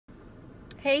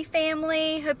Hey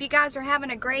family, hope you guys are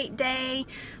having a great day.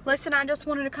 Listen, I just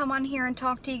wanted to come on here and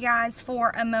talk to you guys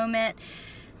for a moment.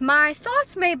 My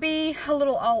thoughts may be a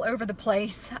little all over the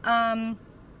place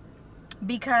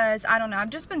because I don't know, I've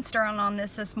just been stirring on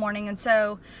this morning, and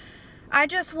so I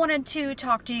just wanted to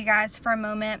talk to you guys for a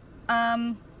moment.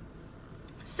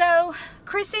 So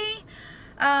Chrissy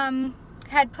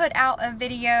had put out a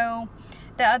video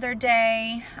the other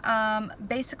day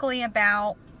basically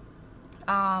about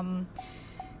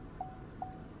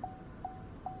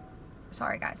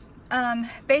sorry guys,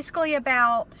 basically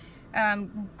about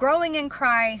growing in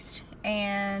Christ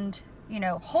and, you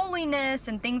know, holiness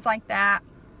and things like that.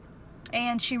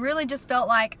 And she really just felt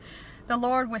like the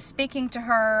Lord was speaking to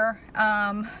her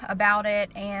about it.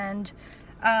 And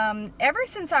ever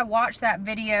since I watched that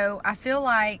video, I feel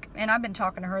like, and I've been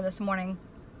talking to her this morning,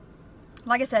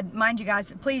 like I said, mind you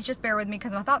guys, please just bear with me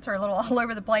because my thoughts are a little all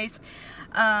over the place.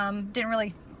 Didn't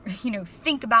really, you know,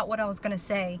 think about what I was going to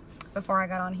say before I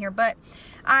got on here, but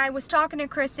I was talking to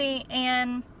Chrissy,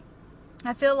 and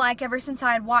I feel like ever since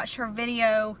I had watched her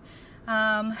video,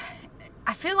 I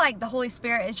feel like the Holy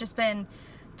Spirit has just been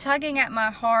tugging at my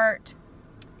heart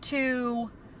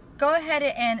to go ahead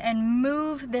and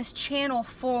move this channel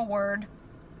forward.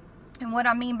 And what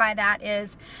I mean by that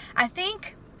is, I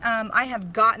think I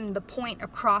have gotten the point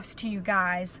across to you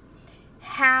guys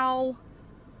how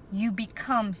you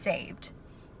become saved.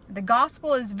 The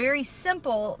gospel is very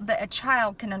simple that a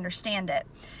child can understand it.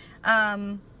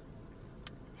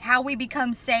 How we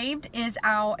become saved is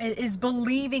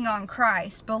believing on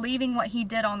Christ, believing what He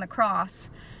did on the cross.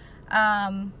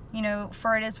 You know,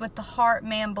 for it is with the heart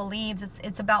man believes.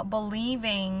 It's about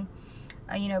believing,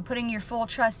 you know, putting your full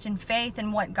trust and faith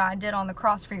in what God did on the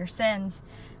cross for your sins,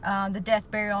 the death,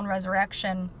 burial, and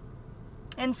resurrection.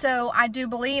 And so I do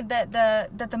believe that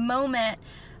the moment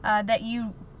that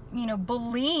you know,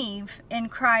 believe in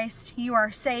Christ, you are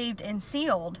saved and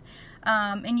sealed,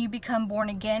 and you become born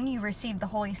again. You receive the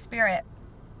Holy Spirit.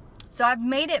 So I've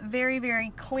made it very,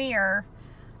 very clear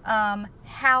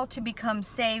how to become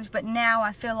saved, but now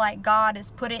I feel like God has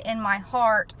put it in my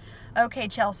heart. Okay,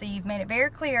 Chelsea, you've made it very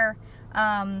clear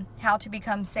how to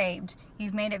become saved.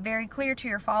 You've made it very clear to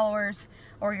your followers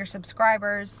or your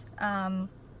subscribers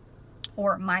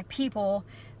or my people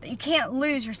that you can't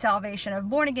lose your salvation. A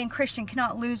born-again Christian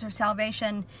cannot lose their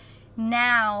salvation.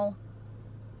 Now,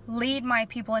 lead my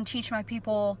people and teach my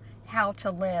people how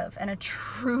to live. And I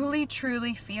truly,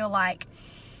 truly feel like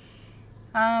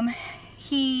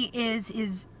He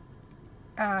is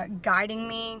guiding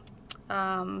me,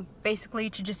 basically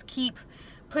to just keep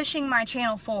pushing my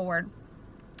channel forward.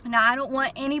 Now, I don't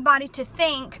want anybody to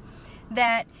think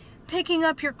that picking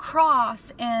up your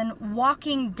cross and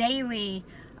walking daily,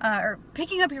 or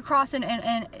picking up your cross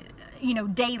and you know,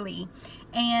 daily,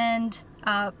 and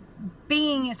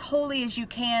being as holy as you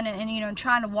can, and you know,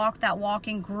 trying to walk that walk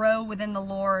and grow within the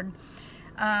Lord,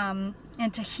 and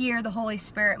to hear the Holy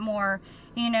Spirit more.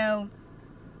 You know,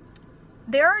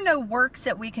 there are no works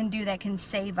that we can do that can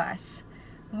save us.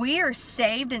 We are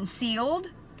saved and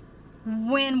sealed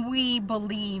when we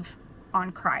believe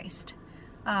on Christ.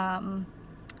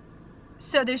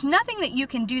 So there's nothing that you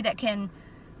can do that can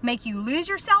make you lose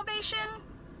your salvation.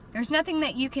 There's nothing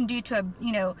that you can do to,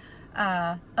 you know,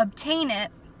 obtain it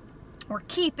or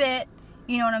keep it.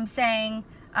 You know what I'm saying?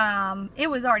 It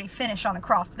was already finished on the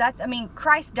cross. That's, I mean,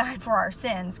 Christ died for our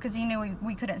sins because He knew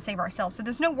we couldn't save ourselves. So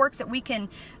there's no works that we can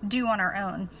do on our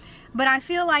own. But I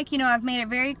feel like, you know, I've made it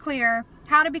very clear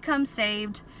how to become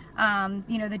saved.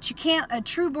 You know, that you can't, a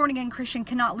true born-again Christian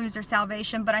cannot lose their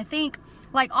salvation. But I think,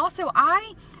 like, also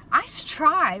I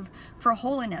strive for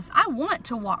holiness. I want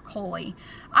to walk holy.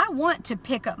 I want to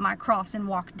pick up my cross and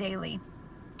walk daily.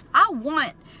 I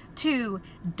want to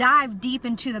dive deep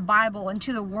into the Bible,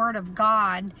 into the Word of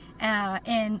God,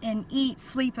 and eat,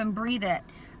 sleep, and breathe it.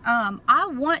 I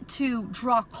want to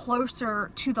draw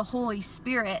closer to the Holy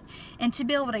Spirit and to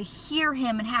be able to hear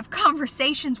Him and have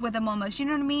conversations with Him almost. You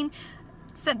know what I mean?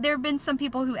 So there have been some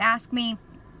people who ask me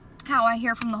how I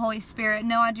hear from the Holy Spirit.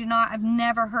 No, I do not. I've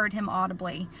never heard Him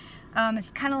audibly.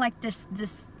 It's kind of like this,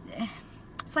 it's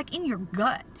like in your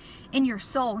gut, in your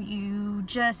soul. You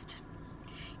just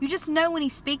know when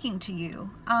He's speaking to you.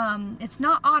 It's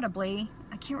not audibly.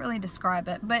 I can't really describe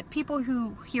it, but people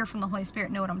who hear from the Holy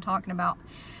Spirit know what I'm talking about.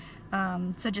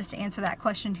 So just to answer that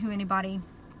question, who anybody,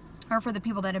 or for the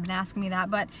people that have been asking me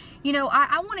that, but you know,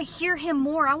 I want to hear Him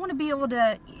more. I want to be able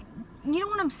to, you know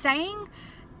what I'm saying?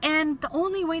 And the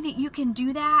only way that you can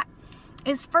do that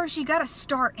is, first you got to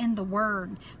start in the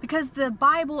Word, because the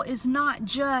Bible is not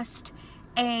just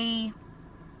a,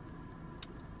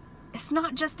 it's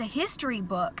not just a history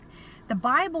book. The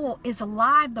Bible is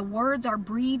alive. The words are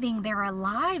breathing. They're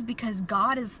alive because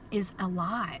God is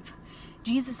alive.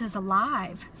 Jesus is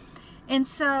alive. And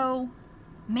so,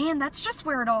 man, that's just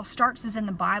where it all starts, is in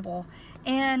the Bible.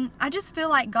 And I just feel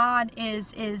like God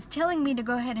is telling me to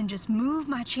go ahead and just move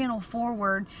my channel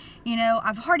forward. You know,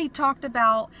 I've already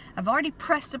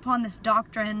pressed upon this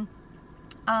doctrine.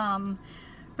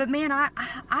 But man,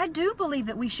 I do believe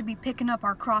that we should be picking up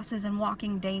our crosses and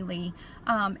walking daily,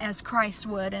 as Christ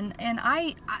would. And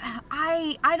I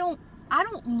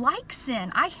don't like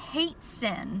sin. I hate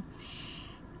sin.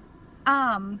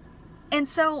 And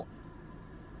so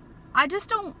I just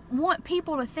don't want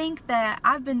people to think that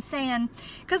I've been saying,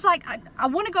 because like, I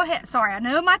want to go ahead, sorry, I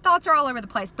know my thoughts are all over the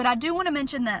place, but I do want to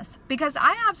mention this, because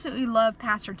I absolutely love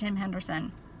Pastor Tim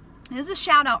Henderson. This is a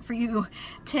shout out for you,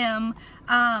 Tim,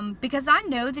 because I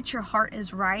know that your heart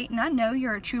is right, and I know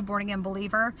you're a true born again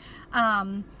believer,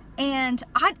 and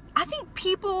I think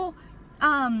people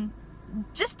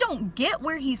just don't get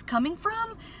where he's coming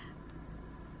from.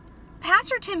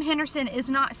 Pastor Tim Henderson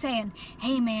is not saying,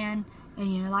 hey man,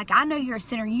 and you know, like, I know you're a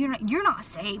sinner, you're not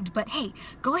saved, but hey,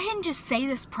 go ahead and just say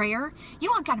this prayer. You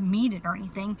don't got to mean it or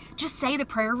anything. Just say the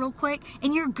prayer real quick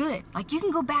and you're good. Like, you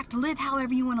can go back to live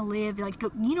however you want to live. Like,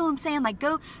 go, you know what I'm saying? Like,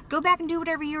 go back and do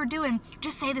whatever you were doing.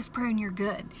 Just say this prayer and you're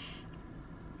good.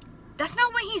 That's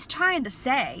not what he's trying to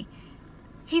say.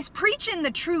 He's preaching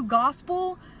the true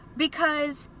gospel,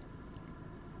 because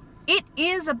it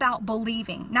is about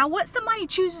believing. Now, what somebody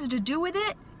chooses to do with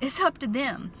it is up to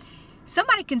them.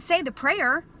 Somebody can say the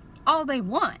prayer all they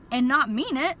want and not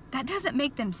mean it. That doesn't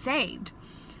make them saved.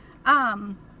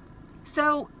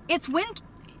 So it's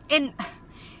and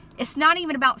it's not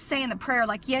even about saying the prayer.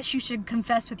 Like, yes, you should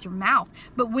confess with your mouth,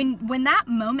 but when that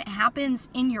moment happens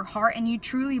in your heart and you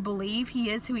truly believe he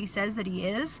is who he says that he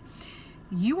is,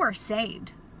 you are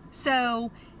saved.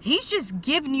 So he's just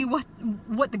giving you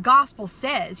what the gospel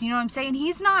says. You know what I'm saying?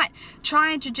 He's not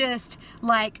trying to just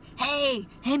like, hey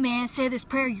man, say this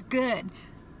prayer, you're good.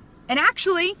 And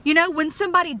actually, you know, when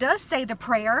somebody does say the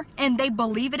prayer and they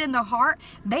believe it in their heart,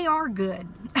 they are good.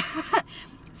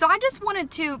 So I just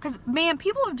wanted to, because man,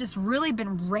 people have just really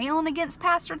been railing against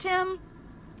Pastor Tim,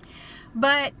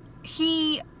 but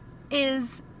he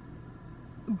is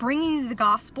bringing you the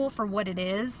gospel for what it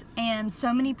is, and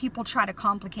so many people try to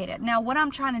complicate it. Now, what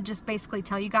I'm trying to just basically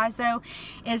tell you guys, though,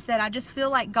 is that I just feel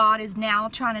like God is now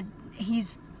trying to,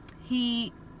 he's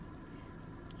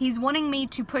wanting me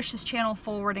to push this channel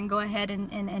forward and go ahead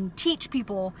and teach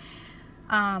people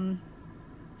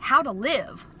how to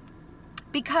live,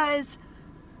 because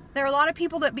there are a lot of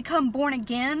people that become born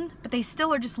again, but they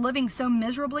still are just living so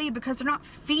miserably because they're not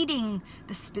feeding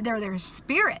their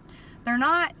spirit. They're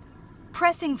not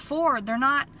pressing forward. They're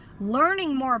not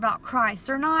learning more about Christ.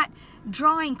 They're not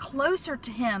drawing closer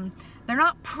to him. They're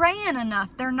not praying enough.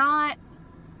 They're not,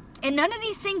 and none of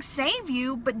these things save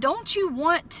you, but don't you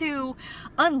want to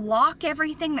unlock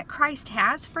everything that Christ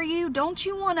has for you? Don't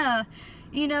you want to,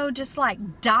 you know, just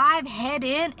like dive head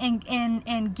in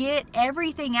and get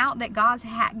everything out that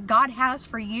God has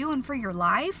for you and for your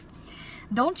life?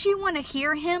 Don't you want to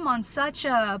hear him on such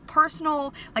a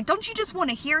personal, like, don't you just want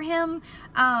to hear him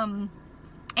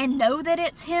and know that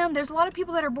it's him? There's a lot of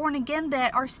people that are born again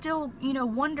that are still, you know,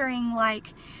 wondering,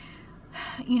 like,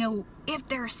 you know, if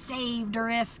they're saved, or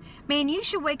if, man, you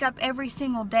should wake up every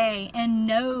single day and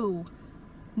know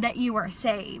that you are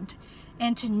saved,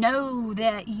 and to know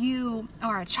that you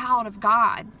are a child of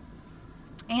God.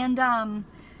 And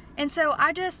so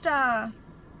I just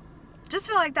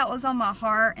feel like that was on my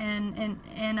heart, and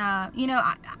you know,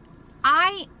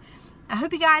 I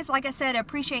hope you guys, like I said,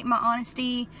 appreciate my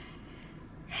honesty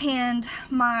and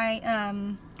my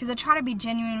because I try to be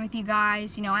genuine with you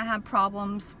guys. You know, I have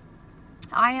problems.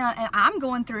 I'm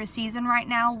going through a season right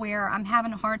now where I'm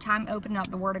having a hard time opening up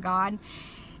the Word of God,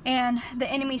 and the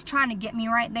enemy's trying to get me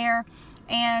right there.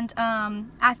 And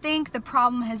I think the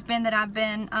problem has been that I've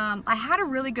been, I had a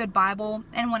really good Bible,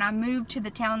 and when I moved to the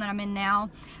town that I'm in now,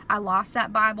 I lost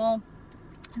that Bible.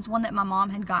 It's one that my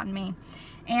mom had gotten me.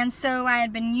 And so I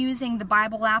had been using the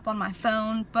Bible app on my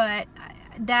phone, but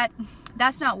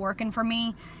that's not working for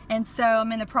me. And so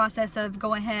I'm in the process of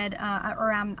going ahead,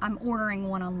 or I'm ordering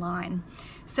one online.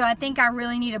 So I think I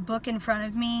really need a book in front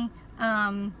of me,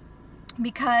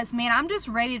 because, man, I'm just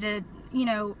ready to, you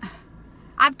know,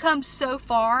 I've come so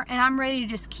far, and I'm ready to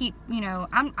just keep, you know,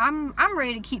 I'm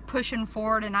ready to keep pushing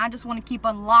forward, and I just want to keep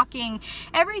unlocking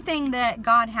everything that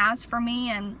God has for me,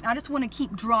 and I just want to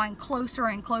keep drawing closer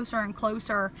and closer and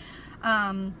closer,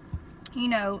 you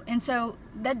know. And so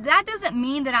that doesn't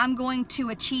mean that I'm going to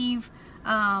achieve,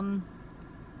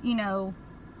 you know,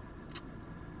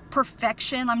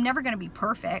 perfection. I'm never going to be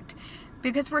perfect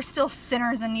because we're still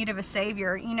sinners in need of a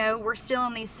Savior. You know, we're still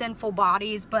in these sinful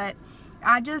bodies, but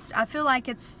I feel like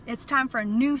it's time for a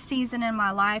new season in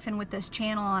my life and with this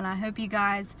channel, and I hope you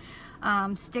guys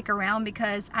stick around,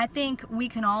 because I think we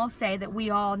can all say that we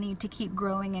all need to keep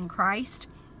growing in Christ.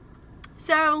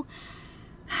 So,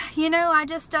 you know, I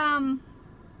just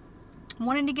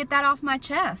wanted to get that off my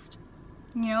chest.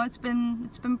 You know, it's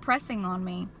been pressing on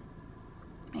me,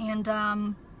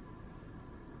 and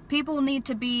people need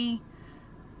to be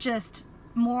just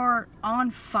more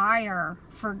on fire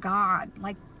for God.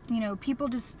 Like, you know, people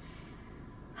just,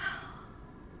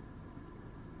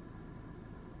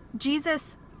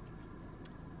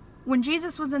 when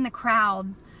Jesus was in the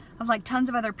crowd of like tons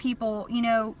of other people, you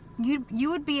know, you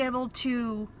would be able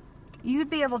to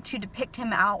depict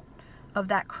him out of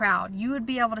that crowd. You would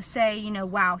be able to say, you know,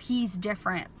 wow, he's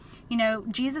different. You know,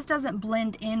 Jesus doesn't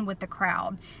blend in with the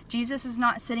crowd. Jesus is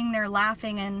not sitting there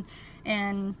laughing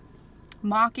and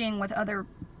mocking with other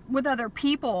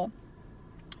people.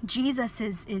 Jesus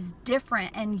is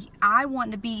different, and I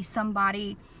want to be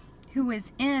somebody who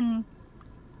is in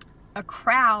a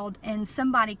crowd and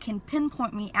somebody can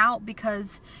pinpoint me out,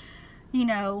 because, you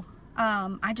know,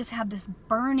 I just have this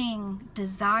burning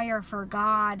desire for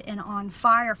God and on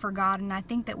fire for God, and I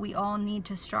think that we all need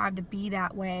to strive to be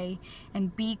that way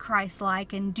and be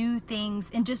Christ-like and do things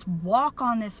and just walk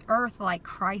on this earth like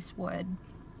Christ would.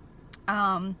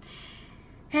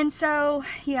 And so,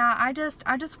 yeah, I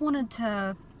just wanted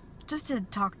to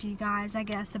talk to you guys, I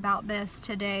guess, about this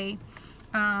today.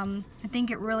 I think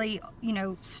it really, you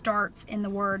know, starts in the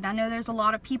Word. I know there's a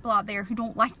lot of people out there who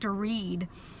don't like to read.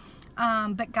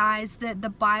 But guys,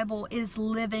 the Bible is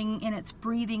living and it's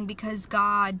breathing because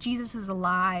Jesus is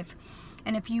alive.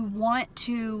 And if you want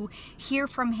to hear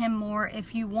from Him more,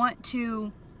 if you want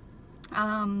to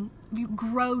you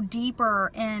grow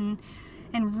deeper and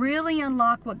really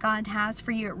unlock what God has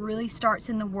for you, it really starts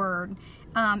in the Word.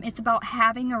 It's about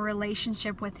having a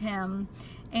relationship with Him,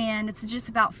 and it's just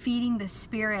about feeding the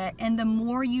Spirit. And the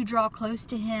more you draw close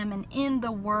to Him and in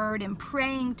the Word and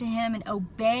praying to Him and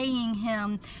obeying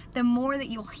Him, the more that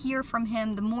you'll hear from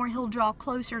Him, the more He'll draw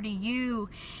closer to you.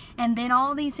 And then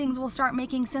all these things will start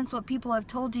making sense, what people have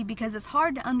told you, because it's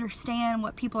hard to understand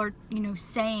what people are, you know,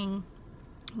 saying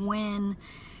when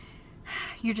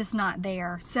you're just not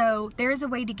there. So there is a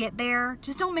way to get there.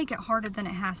 Just don't make it harder than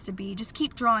it has to be. Just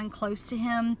keep drawing close to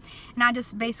Him. And I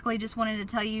just basically just wanted to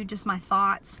tell you just my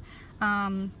thoughts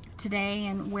today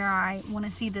and where I want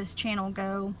to see this channel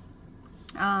go.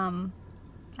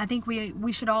 I think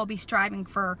we should all be striving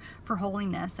for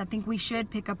holiness. I think we should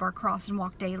pick up our cross and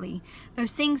walk daily.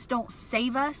 Those things don't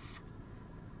save us,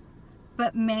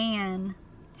 but man,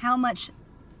 how much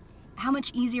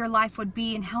easier life would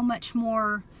be, and how much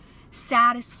more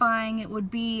satisfying it would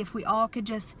be if we all could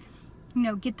just, you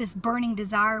know, get this burning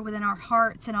desire within our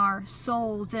hearts and our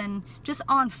souls, and just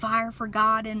on fire for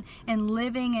God and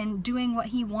living and doing what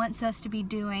He wants us to be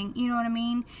doing. You know what I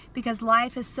mean? Because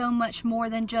life is so much more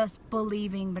than just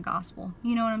believing the gospel.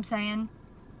 You know what I'm saying?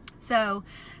 So,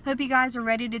 hope you guys are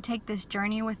ready to take this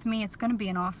journey with me. It's going to be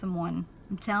an awesome one.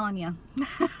 I'm telling you.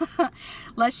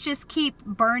 Let's just keep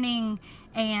burning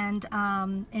and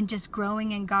just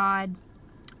growing in God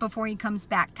before He comes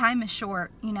back. Time is short,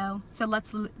 you know, so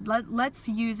let's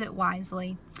use it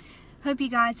wisely. Hope you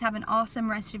guys have an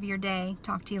awesome rest of your day.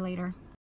 Talk to you later.